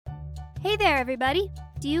Hey there, everybody!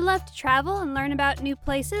 Do you love to travel and learn about new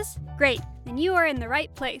places? Great, then you are in the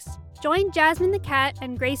right place. Join Jasmine the cat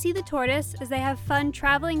and Gracie the tortoise as they have fun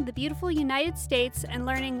traveling the beautiful United States and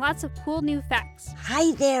learning lots of cool new facts.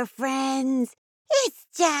 Hi there, friends. It's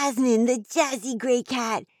Jasmine, the jazzy gray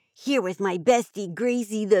cat, here with my bestie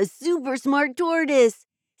Gracie, the super smart tortoise.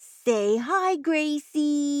 Say hi,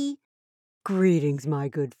 Gracie. Greetings, my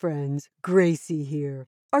good friends. Gracie here.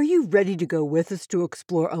 Are you ready to go with us to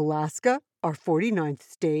explore Alaska, our 49th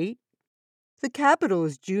state? The capital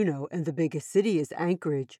is Juneau and the biggest city is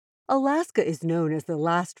Anchorage. Alaska is known as the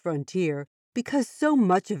last frontier because so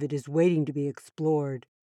much of it is waiting to be explored.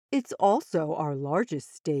 It's also our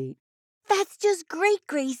largest state. That's just great,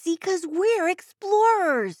 Gracie, 'cause we're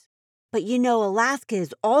explorers. But you know, Alaska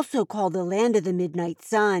is also called the land of the midnight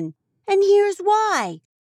sun. And here's why.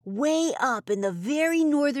 Way up in the very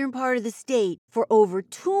northern part of the state, for over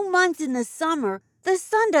 2 months in the summer, the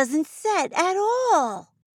sun doesn't set at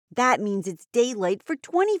all. That means it's daylight for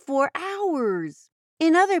 24 hours.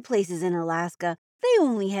 In other places in Alaska, they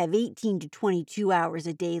only have 18 to 22 hours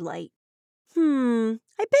of daylight. I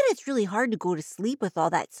bet it's really hard to go to sleep with all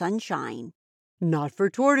that sunshine. Not for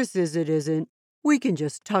tortoises, it isn't. We can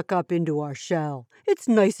just tuck up into our shell. It's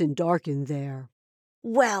nice and dark in there.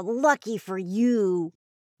 Well, lucky for you.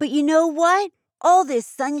 But you know what? All this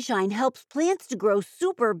sunshine helps plants to grow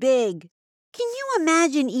super big. Can you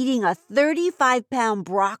imagine eating a 35-pound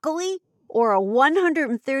broccoli or a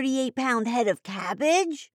 138-pound head of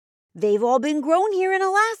cabbage? They've all been grown here in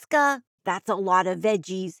Alaska. That's a lot of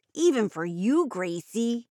veggies, even for you,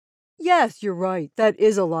 Gracie. Yes, you're right. That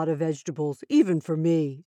is a lot of vegetables, even for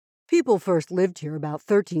me. People first lived here about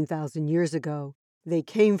 13,000 years ago. They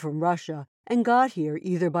came from Russia and got here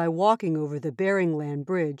either by walking over the Bering Land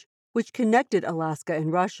Bridge, which connected Alaska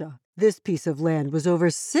and Russia. This piece of land was over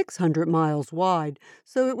 600 miles wide,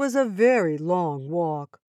 so it was a very long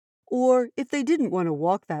walk. Or if they didn't want to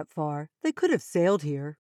walk that far, they could have sailed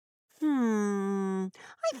here. I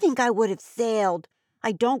think I would have sailed.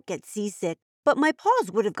 I don't get seasick, but my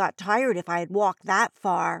paws would have got tired if I had walked that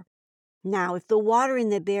far. Now, if the water in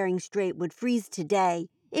the Bering Strait would freeze today,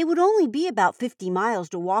 it would only be about 50 miles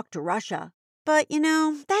to walk to Russia. But,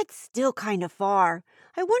 that's still kind of far.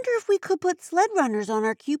 I wonder if we could put sled runners on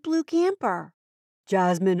our cute blue camper.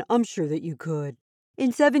 Jasmine, I'm sure that you could.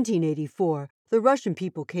 In 1784, the Russian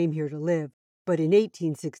people came here to live. But in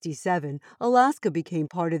 1867, Alaska became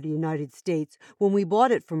part of the United States when we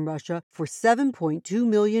bought it from Russia for $7.2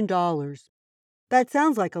 million. That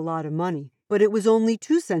sounds like a lot of money, but it was only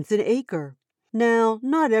 2 cents an acre. Now,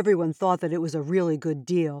 not everyone thought that it was a really good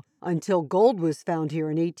deal until gold was found here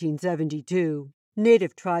in 1872.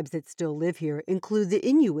 Native tribes that still live here include the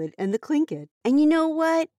Inuit and the Tlingit. And you know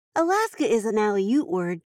what? Alaska is an Aleut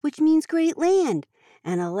word, which means great land.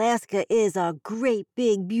 And Alaska is a great,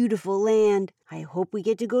 big, beautiful land. I hope we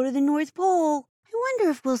get to go to the North Pole. I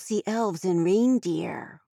wonder if we'll see elves and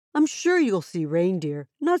reindeer. I'm sure you'll see reindeer,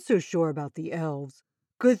 not so sure about the elves.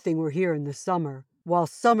 Good thing we're here in the summer. While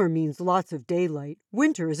summer means lots of daylight,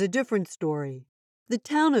 winter is a different story. The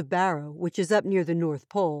town of Barrow, which is up near the North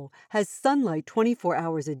Pole, has sunlight 24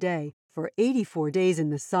 hours a day for 84 days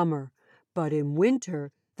in the summer. But in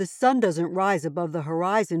winter, the sun doesn't rise above the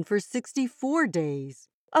horizon for 64 days.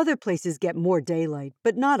 Other places get more daylight,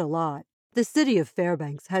 but not a lot. The city of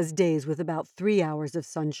Fairbanks has days with about 3 hours of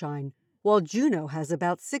sunshine, while Juneau has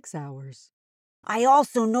about 6 hours. I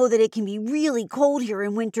also know that it can be really cold here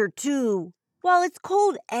in winter, too. While it's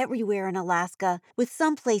cold everywhere in Alaska, with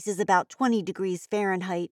some places about 20 degrees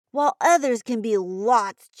Fahrenheit, while others can be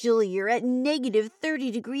lots chillier at negative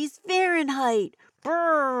 30 degrees Fahrenheit.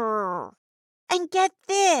 Brrr! And get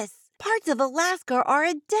this, parts of Alaska are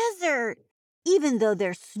a desert, even though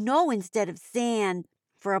there's snow instead of sand.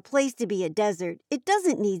 For a place to be a desert, it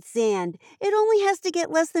doesn't need sand. It only has to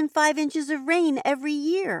get less than 5 inches of rain every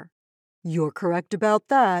year. You're correct about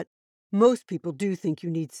that. Most people do think you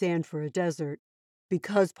need sand for a desert.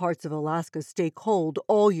 Because parts of Alaska stay cold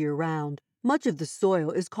all year round, much of the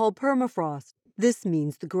soil is called permafrost. This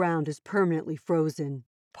means the ground is permanently frozen.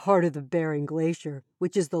 Part of the Bering Glacier,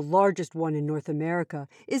 which is the largest one in North America,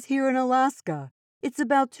 is here in Alaska. It's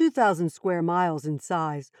about 2,000 square miles in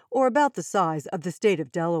size, or about the size of the state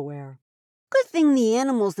of Delaware. Good thing the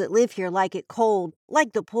animals that live here like it cold,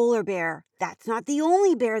 like the polar bear. That's not the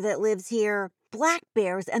only bear that lives here. Black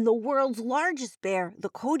bears and the world's largest bear, the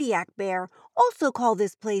Kodiak bear, also call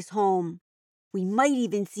this place home. We might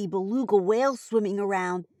even see beluga whales swimming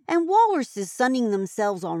around and walruses sunning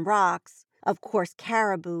themselves on rocks. Of course,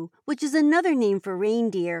 caribou, which is another name for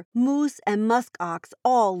reindeer, moose, and musk ox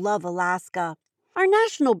all love Alaska. Our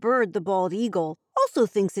national bird, the bald eagle, also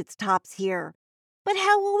thinks its tops here. But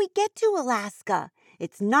how will we get to Alaska?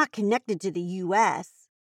 It's not connected to the U.S.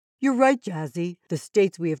 You're right, Jazzy. The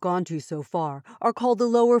states we have gone to so far are called the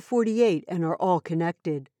Lower 48 and are all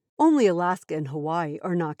connected. Only Alaska and Hawaii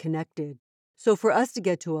are not connected. So for us to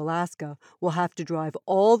get to Alaska, we'll have to drive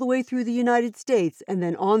all the way through the United States and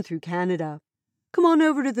then on through Canada. Come on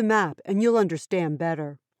over to the map and you'll understand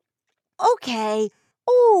better. Okay.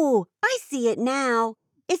 Oh, I see it now.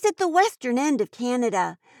 It's at the western end of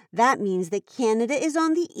Canada. That means that Canada is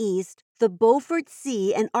on the east, the Beaufort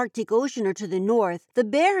Sea and Arctic Ocean are to the north, the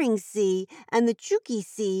Bering Sea and the Chukchi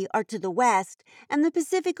Sea are to the west, and the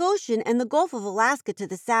Pacific Ocean and the Gulf of Alaska to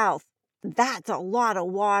the south. That's a lot of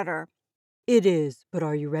water. It is, but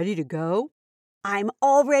are you ready to go? I'm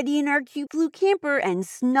already in our cute blue camper and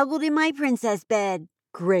snuggled in my princess bed.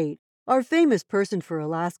 Great. Our famous person for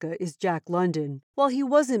Alaska is Jack London. While he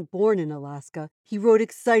wasn't born in Alaska, he wrote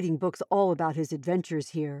exciting books all about his adventures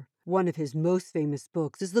here. One of his most famous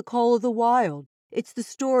books is The Call of the Wild. It's the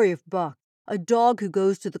story of Buck, a dog who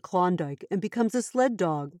goes to the Klondike and becomes a sled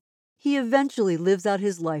dog. He eventually lives out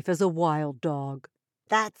his life as a wild dog.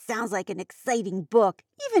 That sounds like an exciting book,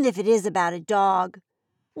 even if it is about a dog.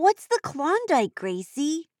 What's the Klondike,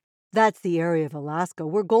 Gracie? That's the area of Alaska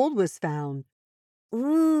where gold was found.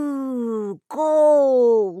 Ooh,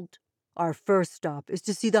 gold! Our first stop is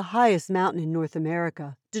to see the highest mountain in North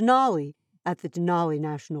America, Denali, at the Denali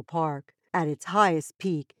National Park. At its highest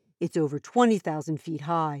peak, it's over 20,000 feet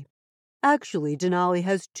high. Actually, Denali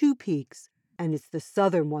has two peaks, and it's the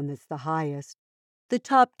southern one that's the highest. The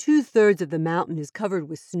top 2/3 of the mountain is covered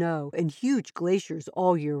with snow and huge glaciers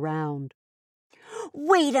all year round.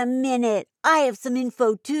 Wait a minute, I have some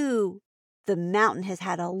info too. The mountain has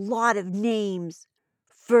had a lot of names.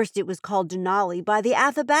 First, it was called Denali by the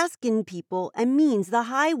Athabascan people and means the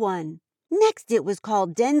high one. Next, it was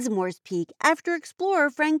called Densmore's Peak after explorer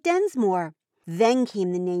Frank Densmore. Then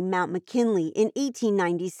came the name Mount McKinley in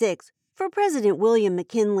 1896 for President William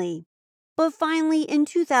McKinley. But finally, in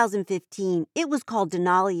 2015, it was called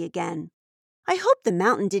Denali again. I hope the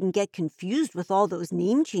mountain didn't get confused with all those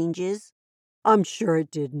name changes. I'm sure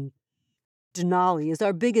it didn't. Denali is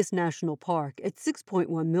our biggest national park at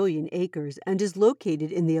 6.1 million acres and is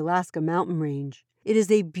located in the Alaska mountain range. It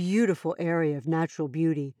is a beautiful area of natural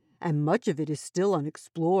beauty, and much of it is still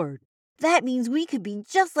unexplored. That means we could be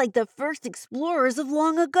just like the first explorers of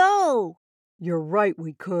long ago. You're right,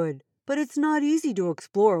 we could, but it's not easy to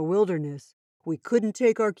explore a wilderness. We couldn't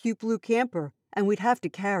take our cute blue camper, and we'd have to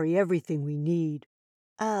carry everything we need.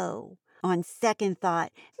 Oh, on second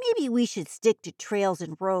thought, maybe we should stick to trails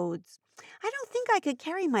and roads. I don't think I could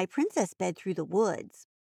carry my princess bed through the woods.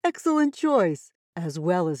 Excellent choice. As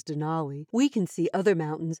well as Denali, we can see other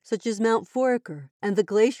mountains such as Mount Foraker and the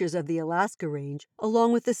glaciers of the Alaska Range,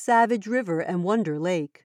 along with the Savage River and Wonder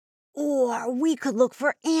Lake. Or we could look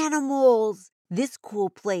for animals. This cool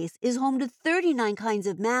place is home to 39 kinds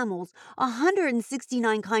of mammals,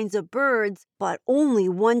 169 kinds of birds, but only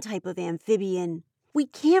one type of amphibian. We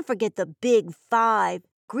can't forget the big five: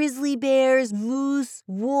 grizzly bears, moose,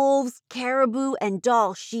 wolves, caribou, and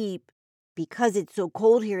Dall sheep. Because it's so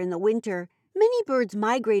cold here in the winter, many birds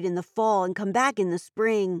migrate in the fall and come back in the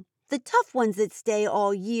spring. The tough ones that stay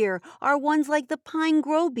all year are ones like the pine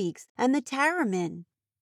grosbeaks and the taramin.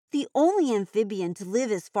 The only amphibian to live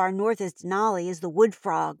as far north as Denali is the wood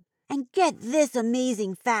frog. And get this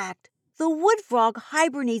amazing fact: the wood frog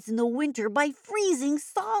hibernates in the winter by freezing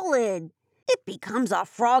solid. It becomes a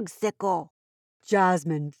frogsicle.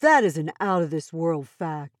 Jasmine, that is an out-of-this-world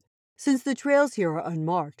fact. Since the trails here are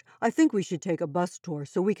unmarked, I think we should take a bus tour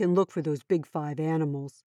so we can look for those big five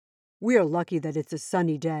animals. We are lucky that it's a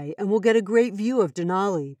sunny day and we'll get a great view of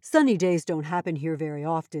Denali. Sunny days don't happen here very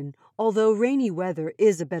often, although rainy weather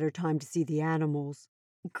is a better time to see the animals.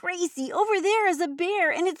 Gracie, over there is a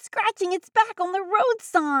bear and it's scratching its back on the road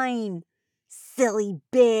sign. Silly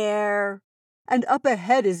bear. And up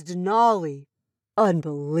ahead is Denali.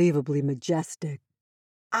 Unbelievably majestic.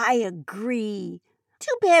 I agree.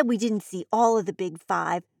 Too bad we didn't see all of the big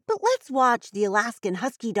five, but let's watch the Alaskan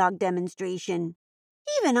Husky Dog demonstration.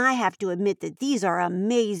 Even I have to admit that these are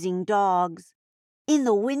amazing dogs. In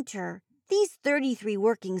the winter, these 33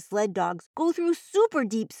 working sled dogs go through super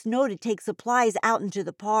deep snow to take supplies out into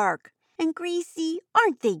the park. And Gracie,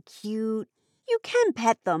 aren't they cute? You can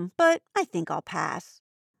pet them, but I think I'll pass.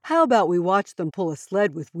 How about we watch them pull a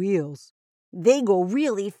sled with wheels? They go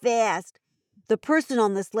really fast. The person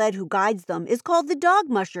on the sled who guides them is called the dog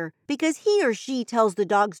musher because he or she tells the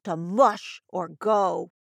dogs to mush or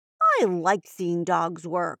go. I like seeing dogs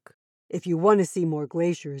work. If you want to see more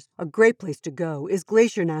glaciers, a great place to go is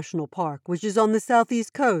Glacier National Park, which is on the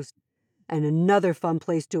southeast coast. And another fun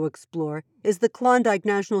place to explore is the Klondike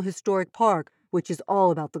National Historic Park, which is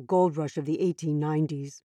all about the gold rush of the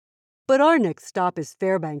 1890s. But our next stop is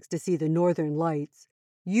Fairbanks to see the Northern Lights.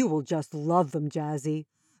 You will just love them, Jazzy.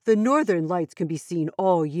 The Northern Lights can be seen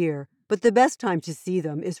all year, but the best time to see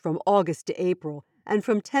them is from August to April and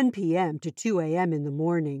from 10 p.m. to 2 a.m. in the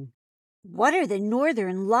morning. What are the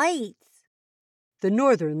Northern Lights? The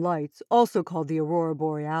Northern Lights, also called the Aurora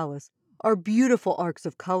Borealis, are beautiful arcs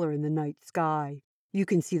of color in the night sky. You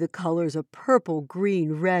can see the colors of purple,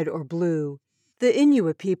 green, red, or blue. The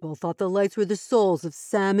Inuit people thought the lights were the souls of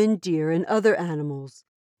salmon, deer, and other animals.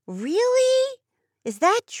 Really? Is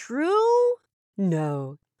that true?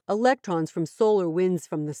 No. Electrons from solar winds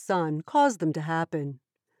from the sun cause them to happen.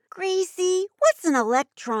 Gracie, what's an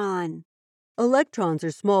electron? Electrons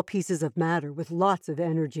are small pieces of matter with lots of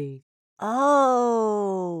energy.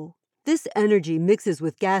 Oh. This energy mixes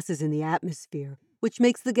with gases in the atmosphere, which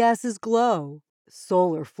makes the gases glow.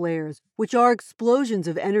 Solar flares, which are explosions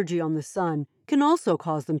of energy on the sun, can also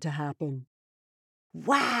cause them to happen.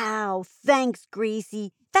 Wow, thanks,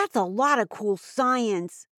 Gracie. That's a lot of cool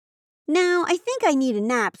science. Now, I think I need a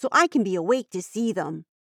nap so I can be awake to see them.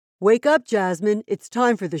 Wake up, Jasmine. It's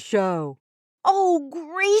time for the show. Oh,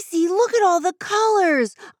 Gracie, look at all the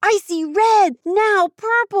colors. I see red, now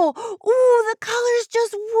purple. Ooh, the colors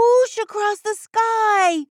just whoosh across the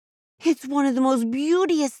sky. It's one of the most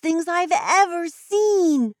beauteous things I've ever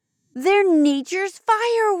seen. They're nature's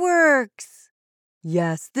fireworks.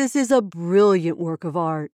 Yes, this is a brilliant work of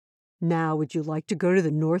art. Now, would you like to go to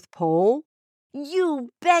the North Pole?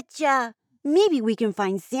 You betcha. Maybe we can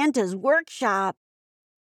find Santa's workshop.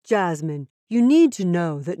 Jasmine, you need to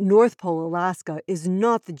know that North Pole, Alaska is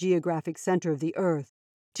not the geographic center of the Earth.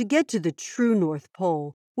 To get to the true North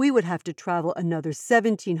Pole, we would have to travel another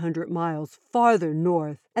 1,700 miles farther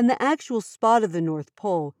north, and the actual spot of the North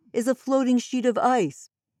Pole is a floating sheet of ice.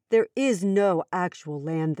 There is no actual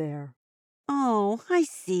land there. Oh, I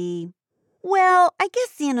see. Well, I guess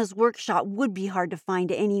Santa's workshop would be hard to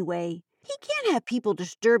find anyway. He can't have people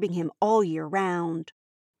disturbing him all year round.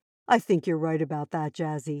 I think you're right about that,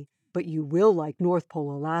 Jazzy. But you will like North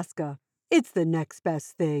Pole, Alaska. It's the next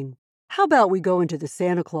best thing. How about we go into the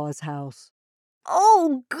Santa Claus house?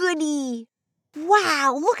 Oh, goody!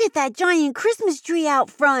 Wow, look at that giant Christmas tree out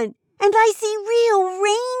front. And I see real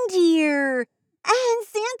reindeer. And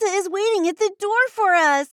Santa is waiting at the door for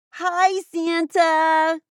us. Hi,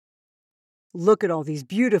 Santa. Look at all these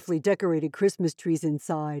beautifully decorated Christmas trees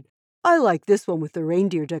inside. I like this one with the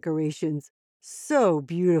reindeer decorations. So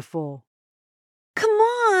beautiful. Come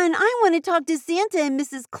on, I want to talk to Santa and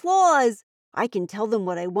Mrs. Claus. I can tell them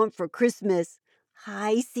what I want for Christmas.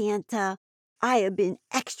 Hi, Santa. I have been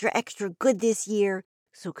extra good this year.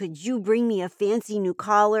 So could you bring me a fancy new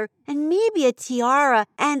collar and maybe a tiara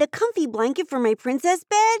and a comfy blanket for my princess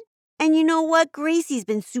bed? And you know what? Gracie's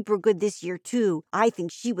been super good this year, too. I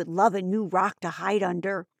think she would love a new rock to hide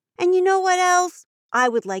under. And you know what else? I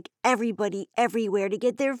would like everybody everywhere to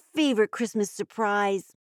get their favorite Christmas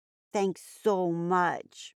surprise. Thanks so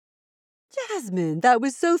much. Jasmine, that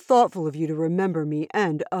was so thoughtful of you to remember me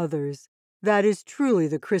and others. That is truly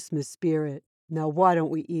the Christmas spirit. Now why don't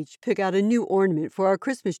we each pick out a new ornament for our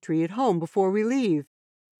Christmas tree at home before we leave?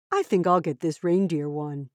 I think I'll get this reindeer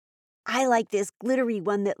one. I like this glittery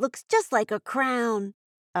one that looks just like a crown.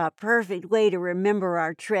 A perfect way to remember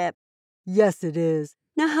our trip. Yes, it is.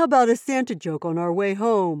 Now how about a Santa joke on our way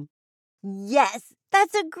home? Yes,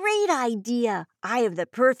 that's a great idea. I have the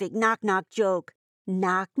perfect knock-knock joke.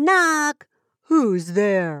 Knock, knock. Who's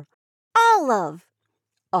there? Olive.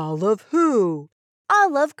 Olive who? I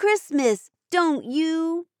love Christmas, don't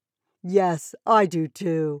you? Yes, I do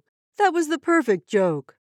too. That was the perfect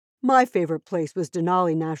joke. My favorite place was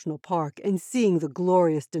Denali National Park and seeing the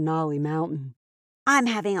glorious Denali Mountain. I'm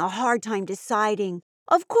having a hard time deciding.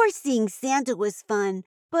 Of course, seeing Santa was fun,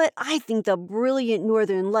 but I think the brilliant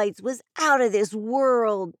Northern Lights was out of this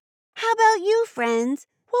world. How about you, friends?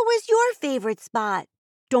 What was your favorite spot?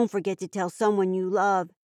 Don't forget to tell someone you love.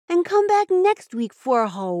 And come back next week for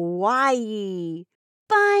Hawaii.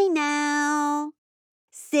 Bye now.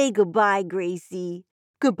 Say goodbye, Gracie.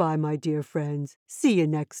 Goodbye, my dear friends. See you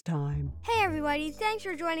next time. Hey, everybody. Thanks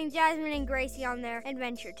for joining Jasmine and Gracie on their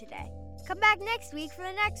adventure today. Come back next week for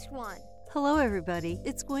the next one. Hello, everybody.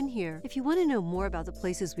 It's Gwen here. If you want to know more about the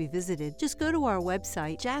places we visited, just go to our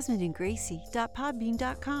website,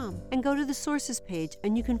 jasmineandgracie.podbean.com, and go to the sources page,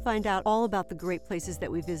 and you can find out all about the great places that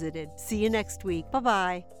we visited. See you next week.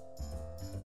 Bye-bye.